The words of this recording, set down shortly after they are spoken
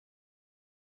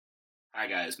Hi,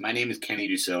 guys. My name is Kenny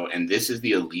Dussault, and this is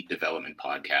the Elite Development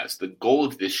Podcast. The goal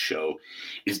of this show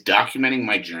is documenting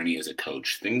my journey as a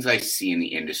coach, things I see in the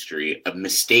industry,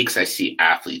 mistakes I see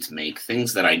athletes make,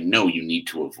 things that I know you need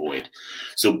to avoid.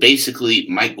 So basically,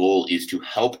 my goal is to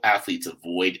help athletes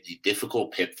avoid the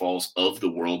difficult pitfalls of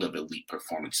the world of elite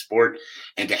performance sport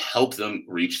and to help them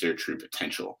reach their true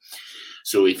potential.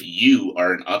 So if you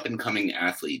are an up-and-coming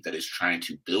athlete that is trying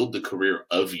to build the career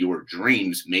of your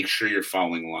dreams, make sure you're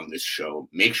following along this show.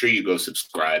 Make sure you go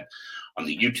subscribe on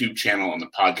the YouTube channel, on the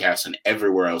podcast, and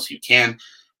everywhere else you can.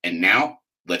 And now,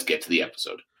 let's get to the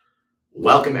episode.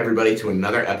 Welcome, everybody, to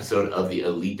another episode of the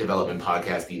Elite Development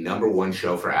Podcast, the number one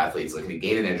show for athletes looking to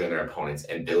gain an edge on their opponents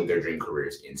and build their dream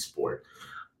careers in sport.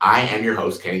 I am your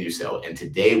host, Kenny Dussault, and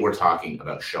today we're talking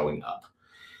about showing up.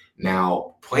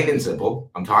 Now, plain and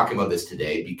simple, I'm talking about this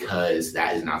today because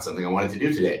that is not something I wanted to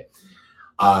do today.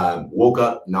 Woke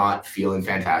up not feeling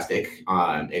fantastic.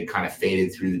 It kind of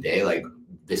faded through the day. Like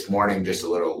this morning, just a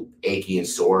little achy and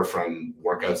sore from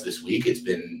workouts this week. It's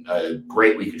been a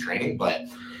great week of training, but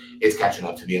it's catching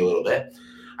up to me a little bit.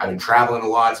 I've been traveling a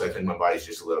lot, so I think my body's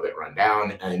just a little bit run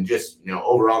down and just,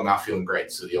 overall not feeling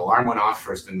great. So the alarm went off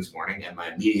first thing this morning, and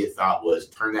my immediate thought was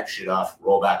turn that shit off,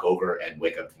 roll back over, and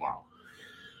wake up tomorrow.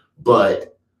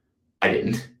 But I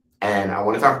didn't, and I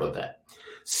want to talk about that.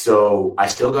 So I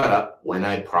still got up when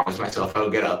I promised myself I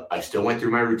would get up. I still went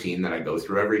through my routine that I go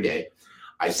through every day.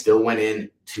 I still went in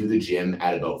to the gym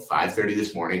at about 5:30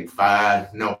 this morning,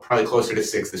 probably closer to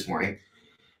 6 this morning.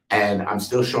 And I'm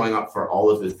still showing up for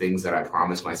all of the things that I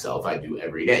promised myself I do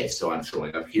every day. So I'm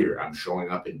showing up here. I'm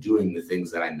showing up and doing the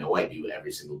things that I know I do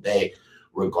every single day,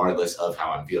 regardless of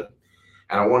how I'm feeling.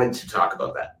 And I wanted to talk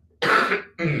about that.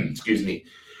 Excuse me.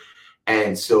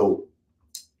 And so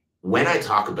when I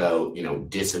talk about,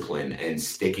 discipline and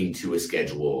sticking to a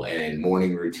schedule and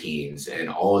morning routines and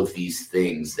all of these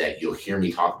things that you'll hear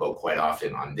me talk about quite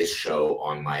often on this show,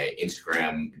 on my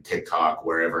Instagram, TikTok,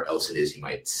 wherever else it is you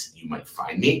might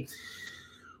find me.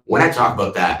 When I talk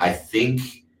about that, I think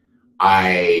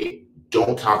I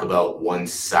don't talk about one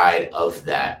side of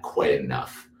that quite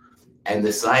enough. And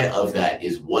the side of that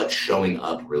is what showing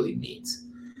up really means.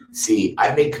 See,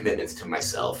 I've made commitments to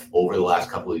myself over the last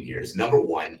couple of years. Number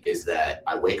one is that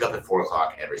I wake up at 4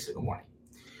 o'clock every single morning.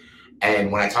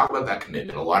 And when I talk about that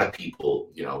commitment, a lot of people,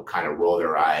 kind of roll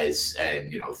their eyes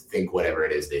and, think whatever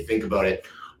it is they think about it.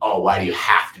 Oh, why do you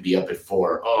have to be up at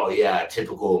 4? Oh, yeah,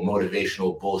 typical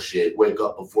motivational bullshit. Wake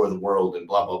up before the world and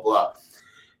blah, blah, blah.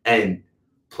 And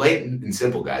plain and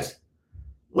simple, guys,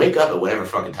 wake up at whatever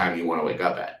fucking time you want to wake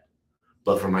up at.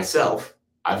 But for myself,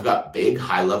 I've got big,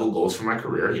 high-level goals for my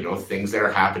career. Things that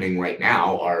are happening right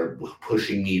now are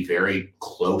pushing me very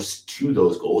close to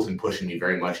those goals and pushing me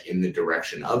very much in the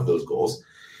direction of those goals.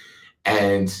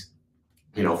 And,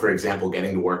 for example,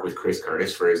 getting to work with Chris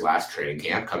Curtis for his last training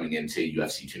camp coming into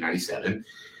UFC 297.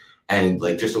 And,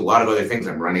 just a lot of other things.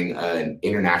 I'm running an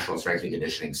international strength and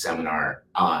conditioning seminar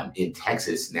in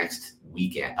Texas next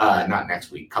weekend. Not next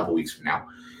week, a couple weeks from now.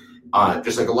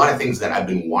 Just like a lot of things that I've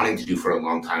been wanting to do for a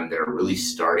long time that are really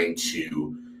starting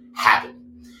to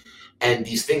happen. And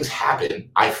these things happen,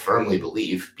 I firmly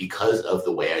believe, because of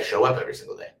the way I show up every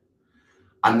single day.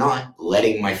 I'm not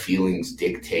letting my feelings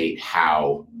dictate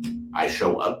how I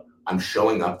show up. I'm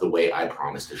showing up the way I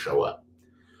promised to show up.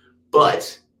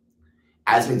 But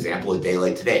as an example, a day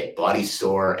like today, body's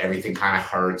sore, everything kind of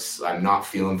hurts, I'm not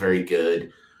feeling very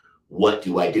good. What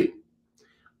do?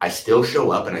 I still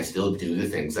show up and I still do the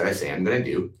things that I say I'm going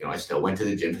to do. I still went to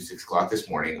the gym for 6 o'clock this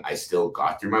morning. I still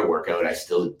got through my workout. I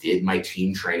still did my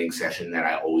team training session that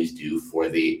I always do for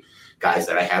the guys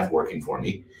that I have working for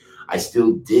me. I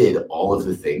still did all of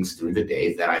the things through the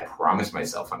day that I promised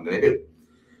myself I'm going to do.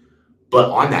 But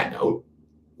on that note,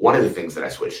 one of the things that I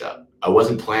switched up, I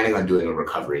wasn't planning on doing a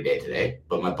recovery day today,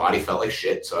 but my body felt like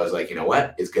shit. So I was like, you know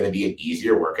what? It's going to be an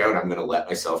easier workout. I'm going to let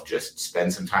myself just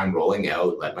spend some time rolling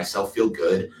out, let myself feel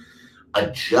good,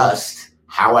 adjust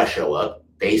how I show up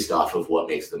based off of what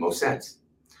makes the most sense.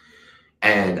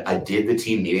 And I did the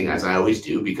team meeting as I always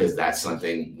do, because that's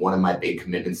one of my big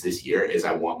commitments this year is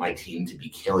I want my team to be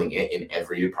killing it in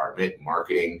every department,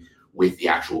 marketing, with the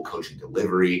actual coaching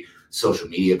delivery, social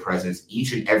media presence,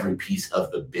 each and every piece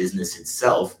of the business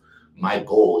itself. My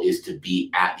goal is to be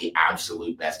at the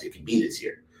absolute best it can be this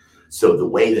year. So the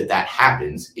way that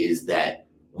happens is that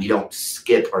we don't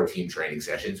skip our team training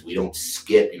sessions. We don't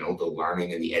skip, the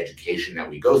learning and the education that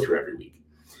we go through every week.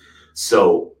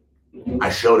 So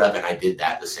I showed up and I did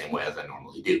that the same way as I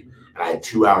normally do. And I had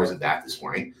 2 hours of that this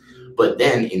morning. But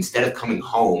then instead of coming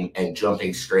home and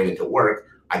jumping straight into work,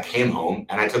 I came home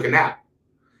and I took a nap.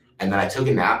 And then I took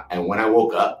a nap. And when I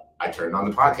woke up, I turned on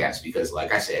the podcast because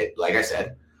like I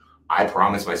said, I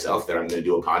promised myself that I'm going to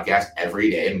do a podcast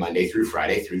every day, Monday through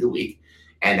Friday through the week.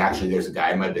 And actually, there's a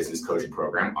guy in my business coaching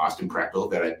program, Austin Prechtel,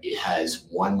 that has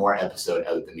one more episode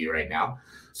out than me right now.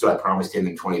 So I promised him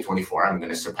in 2024, I'm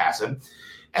going to surpass him.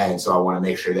 And so I want to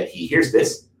make sure that he hears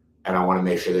this. And I want to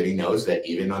make sure that he knows that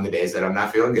even on the days that I'm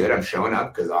not feeling good, I'm showing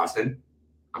up because Austin,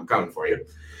 I'm coming for you.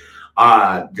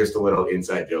 Just a little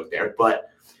inside joke there.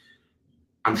 But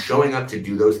I'm showing up to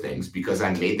do those things because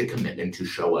I made the commitment to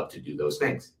show up to do those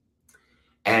things.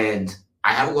 And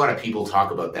I have a lot of people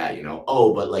talk about that,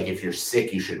 oh, but like if you're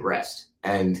sick, you should rest.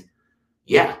 And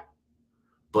yeah,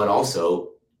 but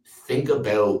also think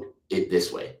about it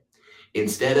this way.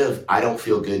 Instead of, I don't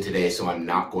feel good today, so I'm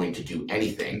not going to do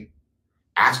anything,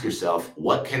 ask yourself,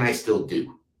 what can I still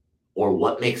do? Or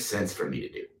what makes sense for me to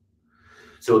do?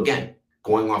 So again,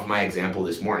 going off my example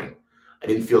this morning, I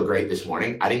didn't feel great this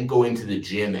morning. I didn't go into the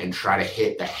gym and try to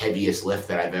hit the heaviest lift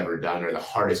that I've ever done or the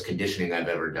hardest conditioning I've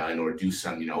ever done or do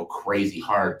some, crazy,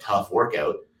 hard, tough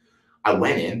workout. I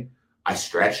went in, I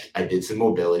stretched, I did some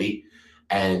mobility,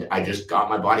 and I just got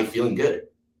my body feeling good,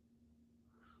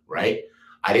 right?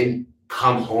 I didn't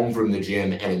come home from the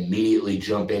gym and immediately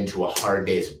jump into a hard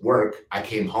day's work. I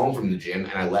came home from the gym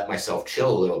and I let myself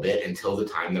chill a little bit until the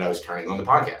time that I was turning on the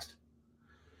podcast.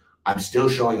 I'm still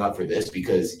showing up for this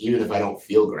because even if I don't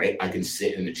feel great, I can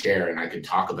sit in the chair and I can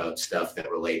talk about stuff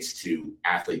that relates to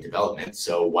athlete development.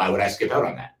 So why would I skip out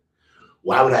on that?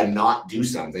 Why would I not do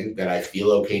something that I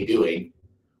feel okay doing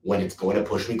when it's going to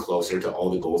push me closer to all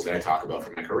the goals that I talk about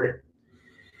for my career?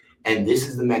 And this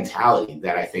is the mentality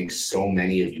that I think so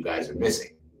many of you guys are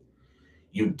missing.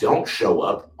 You don't show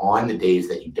up on the days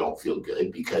that you don't feel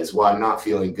good because, well, I'm not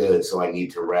feeling good, so I need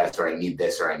to rest or I need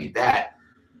this or I need that.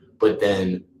 But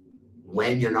then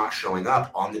when you're not showing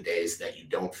up on the days that you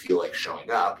don't feel like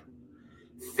showing up,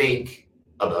 think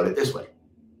about it this way.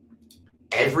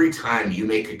 Every time you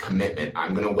make a commitment,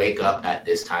 I'm going to wake up at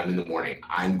this time in the morning.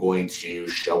 I'm going to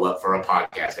show up for a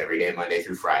podcast every day, Monday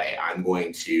through Friday. I'm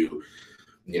going to,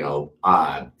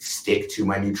 stick to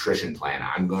my nutrition plan.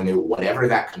 I'm going to, whatever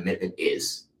that commitment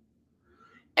is.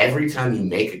 Every time you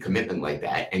make a commitment like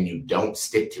that and you don't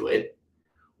stick to it,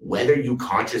 whether you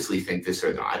consciously think this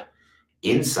or not,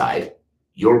 inside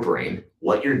your brain,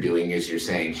 what you're doing is you're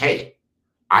saying, hey,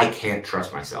 I can't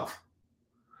trust myself.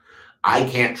 I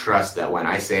can't trust that when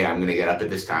I say I'm going to get up at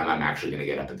this time, I'm actually going to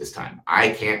get up at this time. I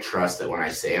can't trust that when I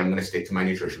say I'm going to stick to my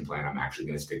nutrition plan, I'm actually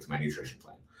going to stick to my nutrition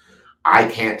plan. I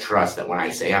can't trust that when I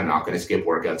say I'm not going to skip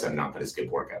workouts, I'm not going to skip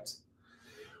workouts.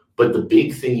 But the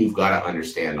big thing you've got to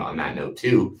understand on that note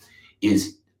too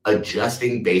is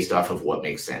adjusting based off of what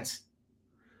makes sense.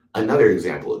 Another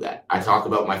example of that, I talk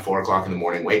about my 4 o'clock in the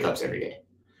morning wake ups every day.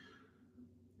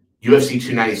 UFC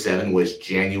 297 was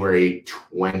January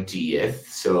 20th,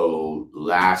 so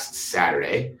last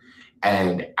Saturday.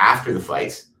 And after the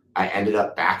fights, I ended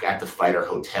up back at the Fighter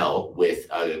Hotel with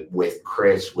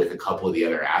Chris, with a couple of the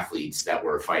other athletes that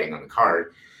were fighting on the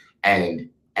card, and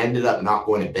ended up not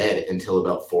going to bed until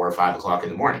about 4 or 5 o'clock in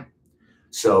the morning.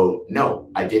 So no,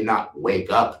 I did not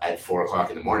wake up at 4 o'clock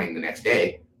in the morning the next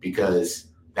day because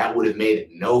that would have made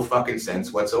no fucking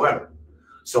sense whatsoever.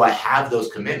 So I have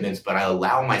those commitments, but I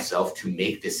allow myself to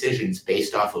make decisions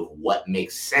based off of what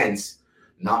makes sense,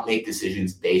 not make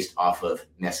decisions based off of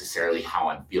necessarily how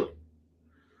I'm feeling.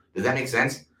 Does that make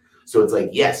sense? So it's like,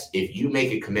 yes, if you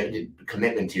make a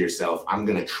commitment to yourself, I'm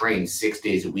going to train 6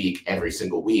 days a week, every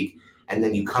single week, and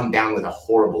then you come down with a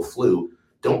horrible flu,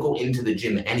 don't go into the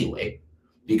gym anyway,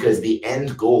 because the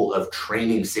end goal of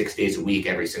training 6 days a week,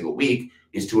 every single week,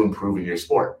 is to improve in your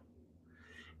sport.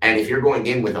 And if you're going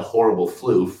in with a horrible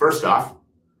flu, first off,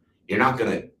 you're not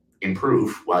going to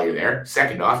improve while you're there.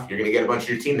 Second off, you're going to get a bunch of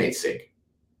your teammates sick.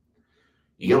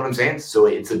 You get what I'm saying? So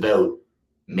it's about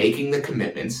making the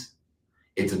commitments.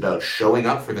 It's about showing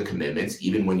up for the commitments,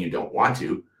 even when you don't want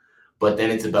to. But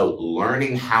then it's about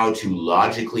learning how to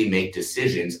logically make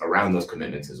decisions around those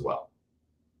commitments as well.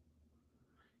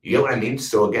 You get what I mean?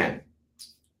 So again,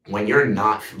 when you're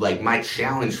not, like, my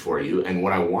challenge for you and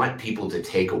what I want people to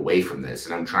take away from this,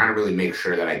 and I'm trying to really make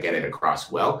sure that I get it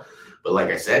across well, but like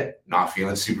I said, not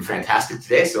feeling super fantastic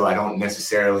today, so I don't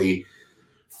necessarily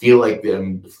feel like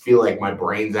my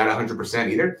brain's at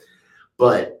 100% either.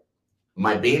 But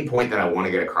my main point that I want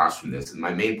to get across from this, and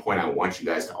my main point I want you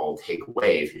guys to all take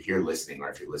away, if you're here listening or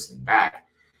if you're listening back,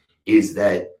 is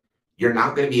that you're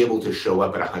not going to be able to show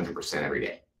up at 100% every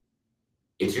day.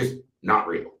 It's just not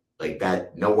real. Like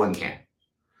that, no one can.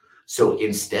 So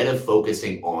instead of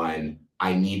focusing on,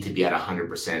 I need to be at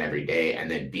 100% every day and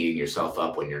then beating yourself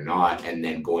up when you're not, and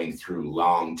then going through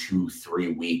long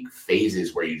 2-3 week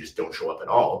phases where you just don't show up at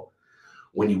all,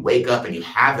 when you wake up and you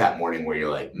have that morning where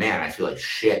you're like, man, I feel like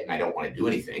shit and I don't want to do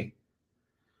anything,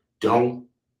 don't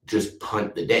just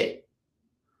punt the day.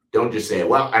 Don't just say,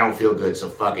 well, I don't feel good, so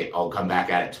fuck it, I'll come back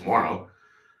at it tomorrow.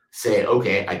 Say,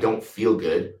 okay, I don't feel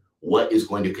good. What is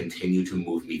going to continue to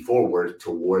move me forward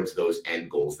towards those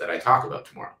end goals that I talk about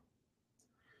tomorrow?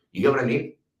 You get what I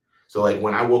mean? So like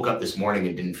when I woke up this morning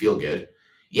and didn't feel good,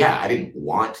 yeah, I didn't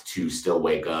want to still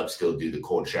wake up, still do the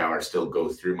cold shower, still go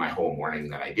through my whole morning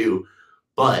that I do.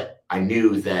 But I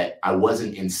knew that I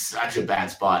wasn't in such a bad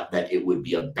spot that it would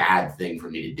be a bad thing for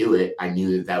me to do it. I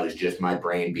knew that that was just my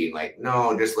brain being like,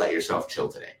 no, just let yourself chill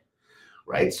today.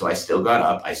 Right? So I still got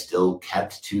up. I still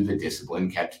kept to the discipline,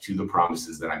 kept to the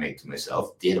promises that I make to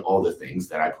myself, did all the things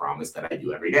that I promised that I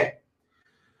do every day.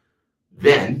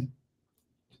 Then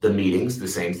the meetings, the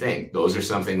same thing. Those are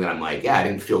something that I'm like, yeah, I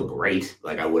didn't feel great.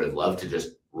 Like I would have loved to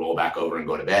just roll back over and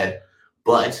go to bed.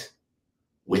 But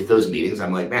with those meetings,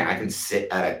 I'm like, man, I can sit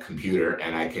at a computer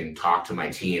and I can talk to my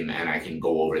team and I can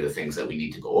go over the things that we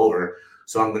need to go over.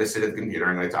 So I'm going to sit at the computer.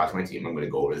 I'm going to talk to my team. I'm going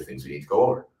to go over the things we need to go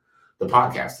over. The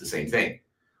podcast, the same thing.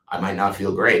 I might not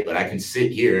feel great, but I can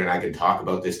sit here and I can talk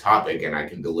about this topic and I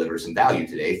can deliver some value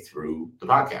today through the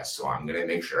podcast. So I'm going to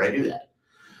make sure I do that.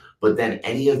 But then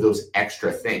any of those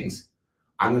extra things,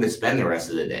 I'm going to spend the rest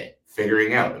of the day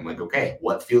figuring out. I'm like, okay,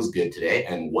 what feels good today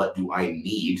and what do I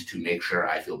need to make sure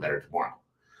I feel better tomorrow?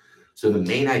 So the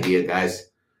main idea,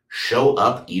 guys, show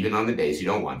up even on the days you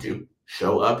don't want to.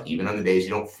 Show up even on the days you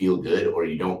don't feel good or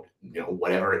you don't,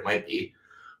 whatever it might be.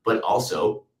 But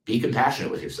also be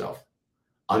compassionate with yourself.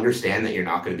 Understand that you're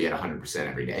not going to be at 100%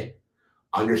 every day.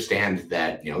 Understand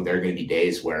that, there are going to be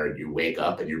days where you wake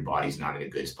up and your body's not in a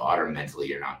good spot or mentally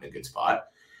you're not in a good spot.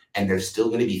 And there's still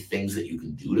going to be things that you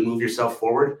can do to move yourself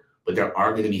forward, but there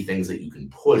are going to be things that you can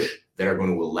push that are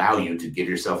going to allow you to give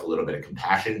yourself a little bit of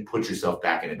compassion, put yourself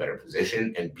back in a better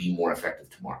position, and be more effective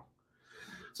tomorrow.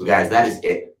 So guys, that is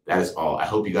it. That is all. I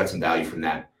hope you got some value from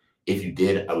that. If you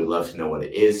did, I would love to know what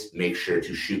it is. Make sure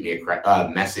to shoot me a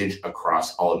message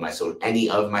across any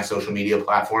of my social media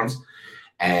platforms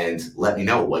and let me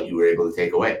know what you were able to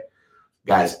take away.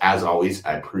 Guys, as always,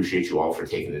 I appreciate you all for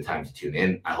taking the time to tune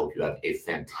in. I hope you have a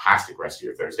fantastic rest of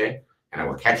your Thursday, and I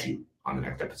will catch you on the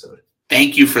next episode.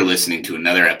 Thank you for listening to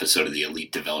another episode of the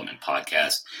Elite Development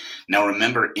Podcast. Now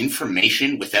remember,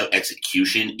 information without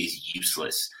execution is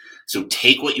useless. So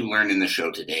take what you learned in the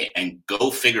show today and go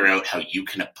figure out how you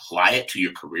can apply it to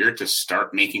your career to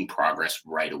start making progress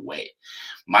right away.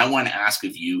 My one ask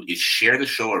of you is share the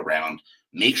show around.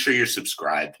 Make sure you're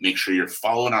subscribed. Make sure you're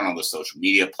following on all the social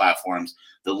media platforms.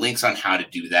 The links on how to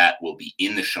do that will be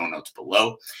in the show notes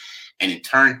below. And in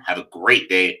turn, have a great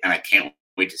day. And I can't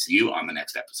wait to see you on the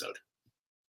next episode.